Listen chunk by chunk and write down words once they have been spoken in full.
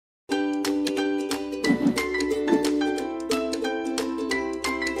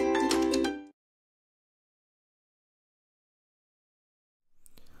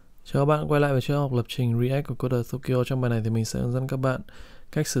Chào các bạn quay lại với chuyên học lập trình React của coders.tokyo. Trong bài này thì mình sẽ hướng dẫn các bạn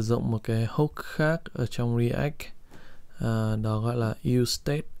cách sử dụng một cái hook khác ở trong React, đó gọi là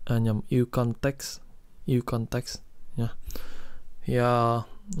useState, useContext nha. Thì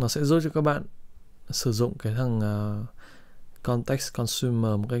nó sẽ giúp cho các bạn sử dụng cái thằng context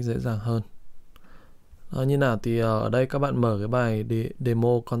consumer một cách dễ dàng hơn. Như nào thì ở đây các bạn mở cái bài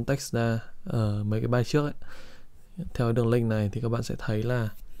demo context ra ở mấy cái bài trước ấy. Theo cái đường link này thì các bạn sẽ thấy là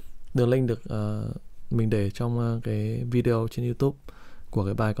đường link được mình để trong cái video trên YouTube của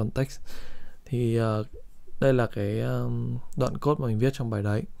cái bài context. Thì đây là cái đoạn code mà mình viết trong bài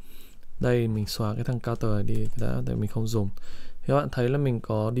đấy. Đây mình xóa cái thằng counter này đi đã, tại mình không dùng. Thì các bạn thấy là mình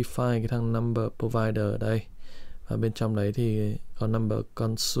có define cái thằng number provider ở đây, và bên trong đấy thì có number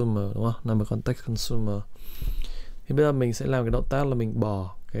consumer, đúng không? Number context consumer. Thì bây giờ mình sẽ làm cái động tác là mình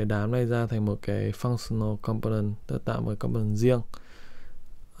bỏ cái đám này ra thành một cái functional component, tức là tạo một cái component riêng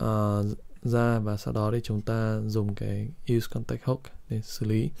ra, và sau đó thì chúng ta dùng cái useContext hook để xử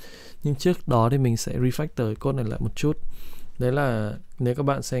lý. Nhưng trước đó thì mình sẽ refactor cái code này lại một chút. Đấy là nếu các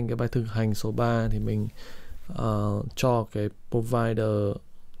bạn xem cái bài thực hành số 3 thì mình cho cái provider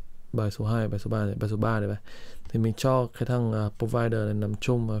bài số 2, bài số 3 này, thì mình cho cái thằng provider này nằm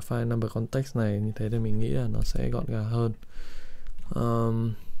chung vào file number context này, như thế thì mình nghĩ là nó sẽ gọn gàng hơn.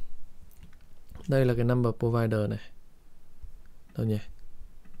 Đây là cái number provider này. Đâu nhỉ?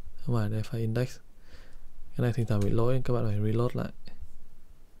 Không phải, đây file index. Cái này thỉnh thoảng bị lỗi, các bạn phải reload lại.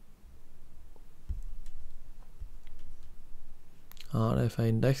 Đó, đây file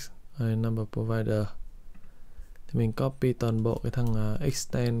index, đây number provider. Thì mình copy toàn bộ cái thằng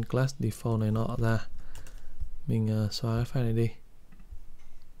extend class default này nọ ra. Mình xóa cái file này đi.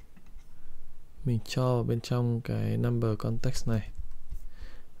 Mình cho vào bên trong cái number context này.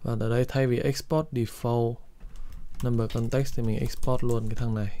 Và ở đây thay vì export default number context thì mình export luôn cái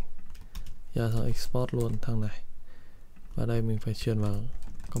thằng này. Sau export luôn thằng này. Và đây mình phải truyền vào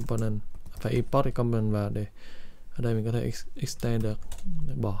component, phải import cái component vào để ở đây mình có thể extend được,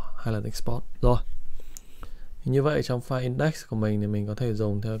 để bỏ 2 lần export. Rồi. Như vậy trong file index của mình thì mình có thể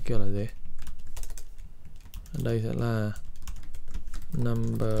dùng theo kiểu là gì? Ở đây sẽ là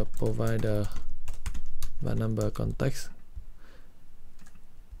number provider và number context.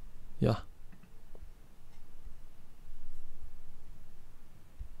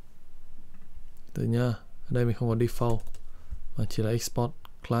 Từ nhá, ở đây mình không có default mà chỉ là export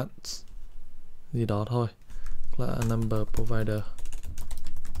class gì đó thôi, là number provider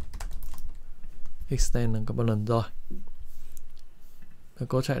extend component. Rồi, cái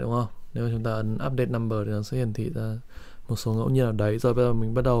code chạy đúng không? Nếu chúng ta ấn update number thì nó sẽ hiển thị ra một số ngẫu nhiên ở đấy. Rồi bây giờ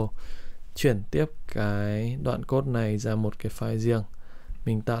mình bắt đầu chuyển tiếp cái đoạn code này ra một cái file riêng.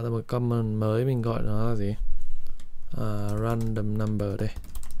 Mình tạo ra một component mới, mình gọi nó là gì? Random number đây,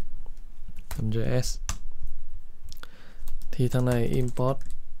 .js. Thì thằng này import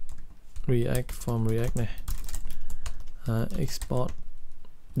React from React này, export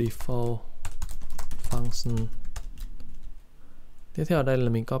default function. Tiếp theo ở đây là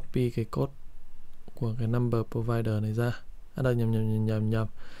mình copy cái code của cái number provider này ra. Đây nhầm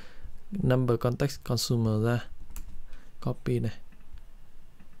number context consumer ra, copy này,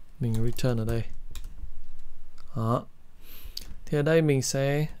 mình return ở đây. Đó. Thì ở đây mình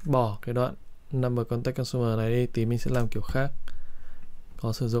sẽ bỏ cái đoạn number context consumer này đi, tí mình sẽ làm kiểu khác,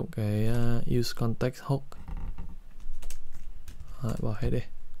 có sử dụng cái useContext hook. Đó, bỏ hết đi.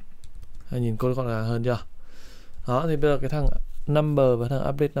 Nhìn code gọn gàng hơn chưa? Đó, thì bây giờ cái thằng number và thằng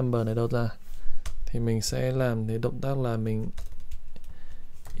update number này đâu ra? Thì mình sẽ làm cái động tác là mình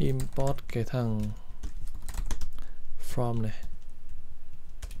import cái thằng from này,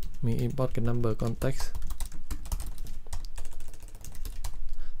 mình import cái number context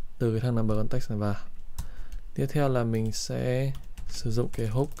từ cái thằng number context này vào. Tiếp theo là mình sẽ sử dụng cái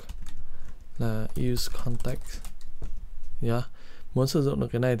hook là useContext. Muốn sử dụng được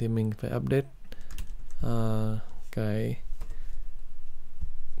cái này thì mình phải update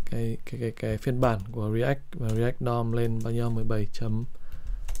cái phiên bản của React và React DOM lên bao nhiêu?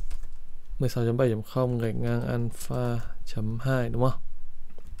 16.7.0/alpha.2 đúng không?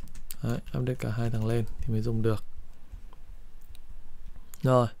 Đấy, update cả hai thằng lên thì mới dùng được.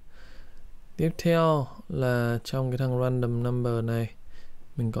 Rồi. Tiếp theo là trong cái thằng random number này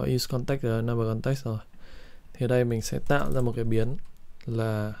mình có useContext rồi, number context rồi. Thì ở đây mình sẽ tạo ra một cái biến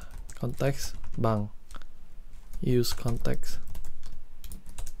là context bằng useContext.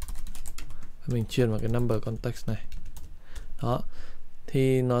 Mình truyền vào cái number context này. Đó.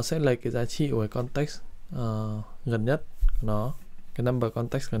 Thì nó sẽ lấy cái giá trị của cái context gần nhất của nó, cái number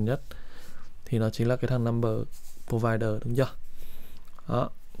context gần nhất. Thì nó chính là cái thằng number provider, đúng chưa? Đó.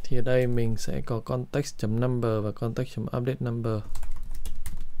 thì ở đây mình sẽ có context.number và context.update number.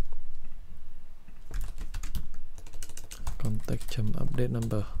 Context.update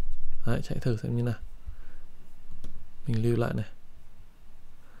number. Đấy, chạy thử xem như nào. Mình lưu lại này.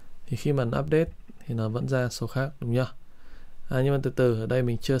 Thì khi mà update thì nó vẫn ra số khác, đúng chưa? Nhưng mà từ từ ở đây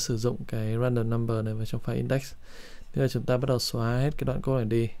mình chưa sử dụng cái random number này vào trong file index. Bây giờ chúng ta bắt đầu xóa hết cái đoạn code này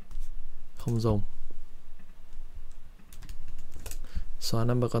đi, không dùng. Xóa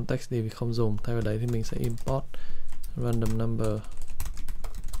number context đi vì không dùng. Thay vào đấy thì mình sẽ import random number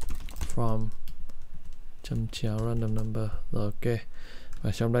from chấm chéo random number. Rồi, ok.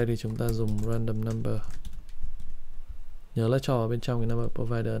 Và trong đây thì chúng ta dùng random number. Nhớ là cho vào bên trong cái number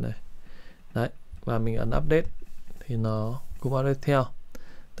provider này. Đấy, và mình ấn update thì nó cũng update theo.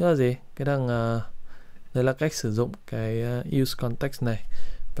 Tức là gì? Cái đằng đây là cách sử dụng cái useContext này.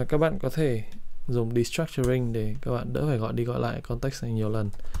 Và các bạn có thể dùng destructuring để các bạn đỡ phải gọi đi gọi lại context này nhiều lần.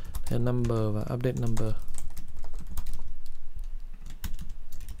 Thế number và update number.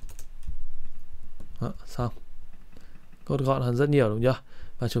 Đó, xong. Code gọn hơn rất nhiều, đúng chưa?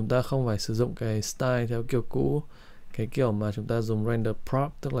 Và chúng ta không phải sử dụng cái style theo kiểu cũ, cái kiểu mà chúng ta dùng render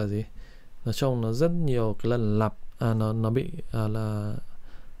prop, tức là gì? Nói chung nó rất nhiều cái lần lặp, nó bị là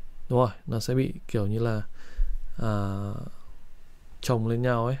đúng rồi, nó sẽ bị kiểu như là chồng lên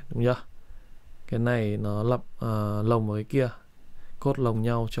nhau ấy, đúng chưa? Cái này nó lặp lồng với cái kia, code lồng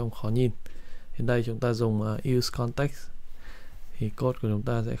nhau trông khó nhìn. Hiện đây chúng ta dùng useContext thì code của chúng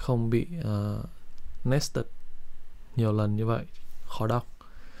ta sẽ không bị nested nhiều lần như vậy, khó đọc.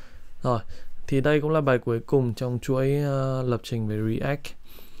 Rồi, thì đây cũng là bài cuối cùng trong chuỗi lập trình về React.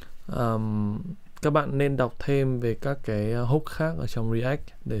 Các bạn nên đọc thêm về các cái hook khác ở trong React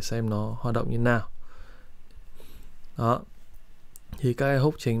để xem nó hoạt động như nào. Đó. Thì các cái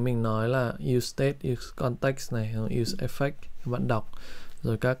hook chính mình nói là use state, use context này, use effect, các bạn đọc.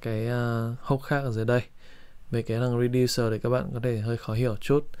 Rồi các cái hook khác ở dưới đây. Về cái thằng reducer thì các bạn có thể hơi khó hiểu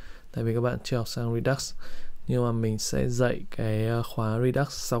chút, tại vì các bạn chưa học sang Redux. Nhưng mà mình sẽ dạy cái khóa Redux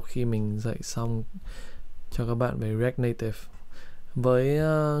sau khi mình dạy xong cho các bạn về React Native. Với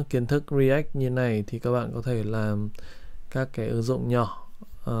kiến thức React như này thì các bạn có thể làm các cái ứng dụng nhỏ.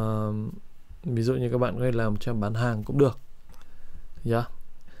 Ví dụ như các bạn có thể làm cho bán hàng cũng được. Yeah.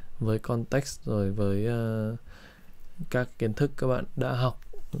 Với context rồi với các kiến thức các bạn đã học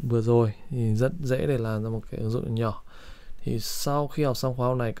vừa rồi thì rất dễ để làm ra một cái ứng dụng nhỏ. Thì sau khi học xong khóa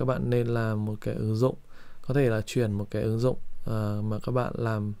học này các bạn nên làm một cái ứng dụng, có thể là chuyển một cái ứng dụng mà các bạn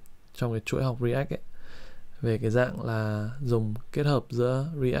làm trong cái chuỗi học React ấy, về cái dạng là dùng kết hợp giữa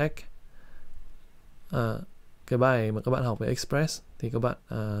React, cái bài mà các bạn học về Express thì các bạn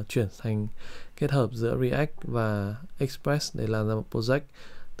chuyển thành kết hợp giữa React và Express để làm ra một project.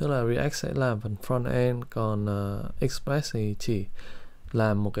 Tức là React sẽ làm phần front-end, còn Express thì chỉ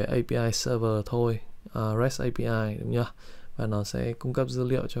làm một cái API server thôi, REST API, đúng chưa? Và nó sẽ cung cấp dữ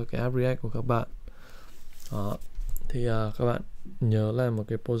liệu cho cái app React của các bạn. Đó. Thì các bạn nhớ làm một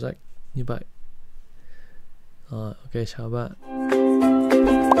cái project như vậy. Ok, chào bạn.